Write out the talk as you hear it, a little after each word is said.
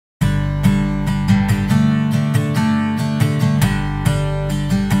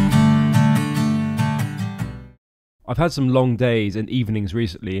I've had some long days and evenings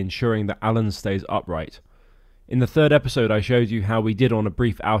recently ensuring that Alan stays upright. In the third episode I showed you how we did on a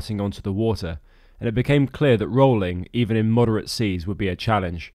brief outing onto the water, and it became clear that rolling, even in moderate seas, would be a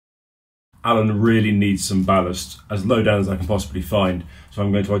challenge. Alan really needs some ballast, as low down as I can possibly find, so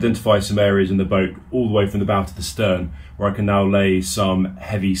I'm going to identify some areas in the boat all the way from the bow to the stern where I can now lay some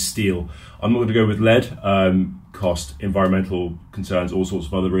heavy steel. I'm not going to go with lead, cost, environmental concerns, all sorts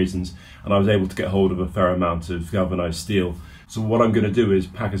of other reasons, and I was able to get hold of a fair amount of galvanised steel. So what I'm going to do is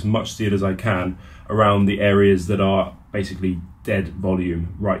pack as much steel as I can around the areas that are basically dead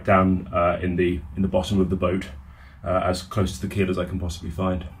volume, right down in the bottom of the boat, as close to the keel as I can possibly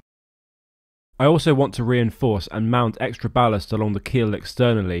find. I also want to reinforce and mount extra ballast along the keel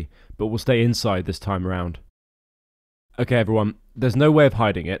externally, but will stay inside this time around. Okay everyone, there's no way of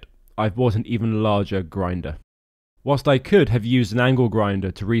hiding it, I've bought an even larger grinder. Whilst I could have used an angle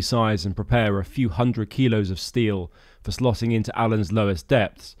grinder to resize and prepare a few 100 kilos of steel for slotting into Alan's lowest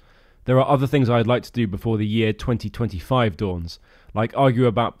depths, there are other things I'd like to do before the year 2025 dawns, like argue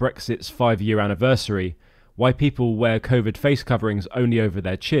about Brexit's 5-year anniversary, why people wear COVID face coverings only over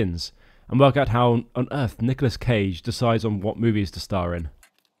their chins, and work out how on earth Nicolas Cage decides on what movies to star in.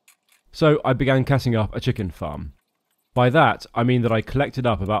 So I began catting up a chicken farm. By that, I mean that I collected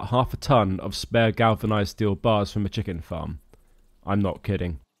up about half a ton of spare galvanised steel bars from a chicken farm. I'm not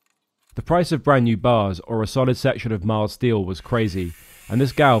kidding. The price of brand new bars or a solid section of mild steel was crazy, and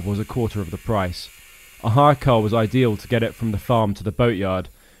this galv was a quarter of the price. A hire car was ideal to get it from the farm to the boatyard,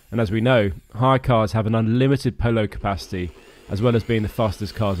 and as we know, hire cars have an unlimited payload capacity, as well as being the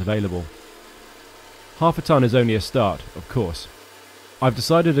fastest cars available. Half a ton is only a start, of course. I've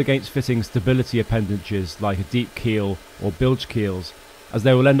decided against fitting stability appendages like a deep keel or bilge keels, as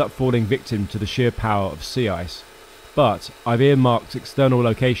they will end up falling victim to the sheer power of sea ice. But I've earmarked external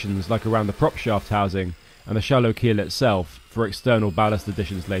locations like around the prop shaft housing and the shallow keel itself for external ballast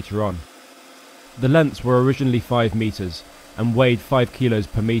additions later on. The lengths were originally 5 meters and weighed 5 kilos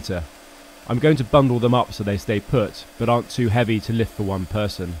per meter. I'm going to bundle them up so they stay put, but aren't too heavy to lift for one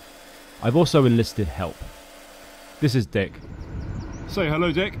person. I've also enlisted help. This is Dick. Say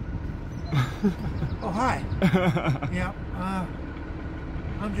hello, Dick. Oh, hi. Yeah,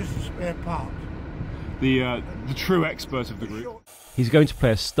 I'm just a spare part. The true expert of the group. He's going to play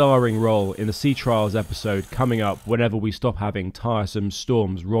a starring role in the Sea Trials episode coming up whenever we stop having tiresome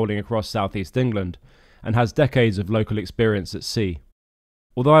storms rolling across southeast England, and has decades of local experience at sea.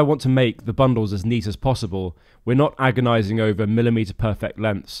 Although I want to make the bundles as neat as possible, we're not agonising over millimetre perfect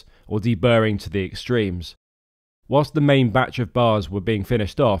lengths or deburring to the extremes. Whilst the main batch of bars were being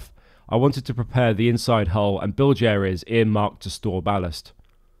finished off, I wanted to prepare the inside hull and bilge areas earmarked to store ballast.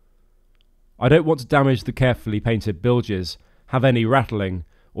 I don't want to damage the carefully painted bilges, have any rattling,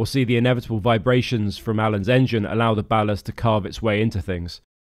 or see the inevitable vibrations from Alan's engine allow the ballast to carve its way into things.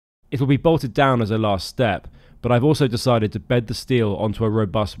 It will be bolted down as a last step, but I've also decided to bed the steel onto a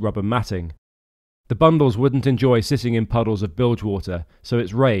robust rubber matting. The bundles wouldn't enjoy sitting in puddles of bilge water, so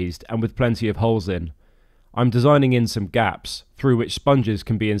it's raised and with plenty of holes in. I'm designing in some gaps, through which sponges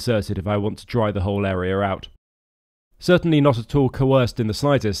can be inserted if I want to dry the whole area out. Certainly not at all coerced in the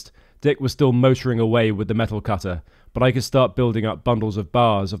slightest, Dick was still motoring away with the metal cutter, but I could start building up bundles of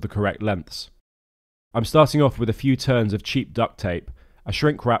bars of the correct lengths. I'm starting off with a few turns of cheap duct tape, a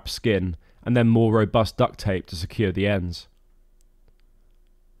shrink-wrap skin, and then more robust duct tape to secure the ends.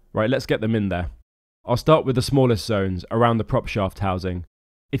 Right, let's get them in there. I'll start with the smallest zones around the prop shaft housing.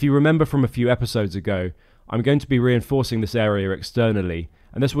 If you remember from a few episodes ago, I'm going to be reinforcing this area externally,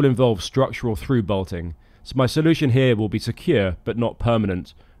 and this will involve structural through bolting, so my solution here will be secure but not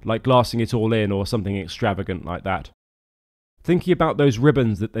permanent, like glassing it all in or something extravagant like that. Thinking about those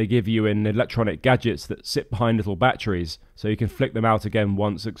ribbons that they give you in electronic gadgets that sit behind little batteries, so you can flick them out again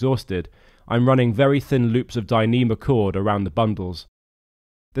once exhausted, I'm running very thin loops of Dyneema cord around the bundles.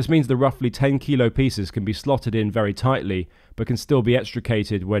 This means the roughly 10 kilo pieces can be slotted in very tightly, but can still be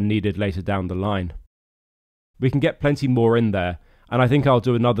extricated when needed later down the line. We can get plenty more in there, and I think I'll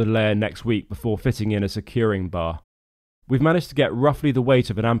do another layer next week before fitting in a securing bar. We've managed to get roughly the weight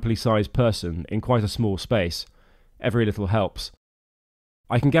of an amply sized person in quite a small space. Every little helps.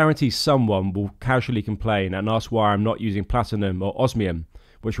 I can guarantee someone will casually complain and ask why I'm not using platinum or osmium,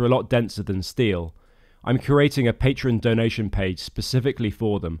 which are a lot denser than steel. I'm curating a Patreon donation page specifically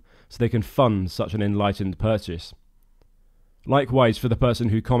for them, so they can fund such an enlightened purchase. Likewise for the person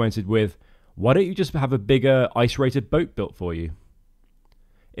who commented with, "Why don't you just have a bigger ice-rated boat built for you?"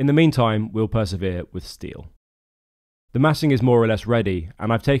 In the meantime, we'll persevere with steel. The massing is more or less ready,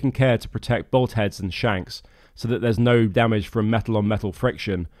 and I've taken care to protect bolt heads and shanks, so that there's no damage from metal on metal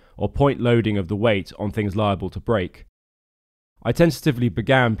friction or point loading of the weight on things liable to break. I tentatively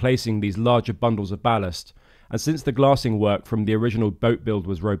began placing these larger bundles of ballast, and since the glassing work from the original boat build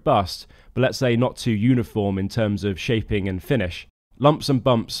was robust, but let's say not too uniform in terms of shaping and finish, lumps and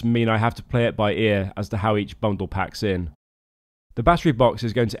bumps mean I have to play it by ear as to how each bundle packs in. The battery box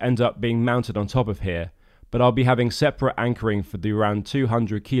is going to end up being mounted on top of here, but I'll be having separate anchoring for the around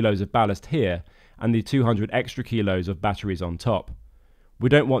 200 kilos of ballast here and the 200 extra kilos of batteries on top. We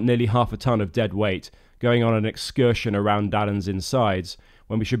don't want nearly half a ton of dead weight going on an excursion around Daden's insides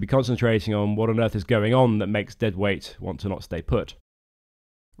when we should be concentrating on what on earth is going on that makes dead weight want to not stay put.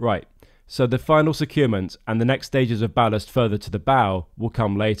 Right, so the final securement and the next stages of ballast further to the bow will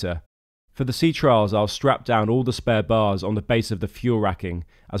come later. For the sea trials, I'll strap down all the spare bars on the base of the fuel racking,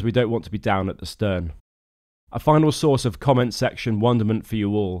 as we don't want to be down at the stern. A final source of comment section wonderment for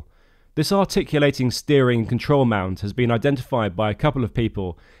you all. This articulating steering control mount has been identified by a couple of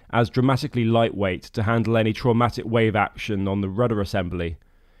people as dramatically lightweight to handle any traumatic wave action on the rudder assembly.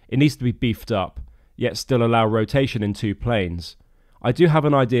 It needs to be beefed up, yet still allow rotation in 2 planes. I do have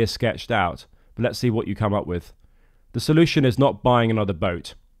an idea sketched out, but let's see what you come up with. The solution is not buying another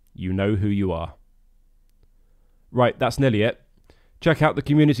boat. You know who you are. Right, that's nearly it. Check out the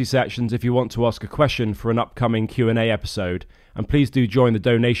community sections if you want to ask a question for an upcoming Q&A episode, and please do join the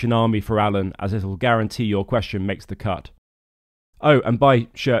donation army for Alan, as it will guarantee your question makes the cut. Oh, and buy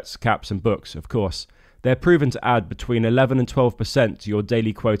shirts, caps and books, of course. They're proven to add between 11 and 12% to your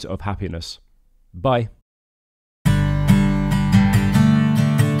daily quota of happiness. Bye.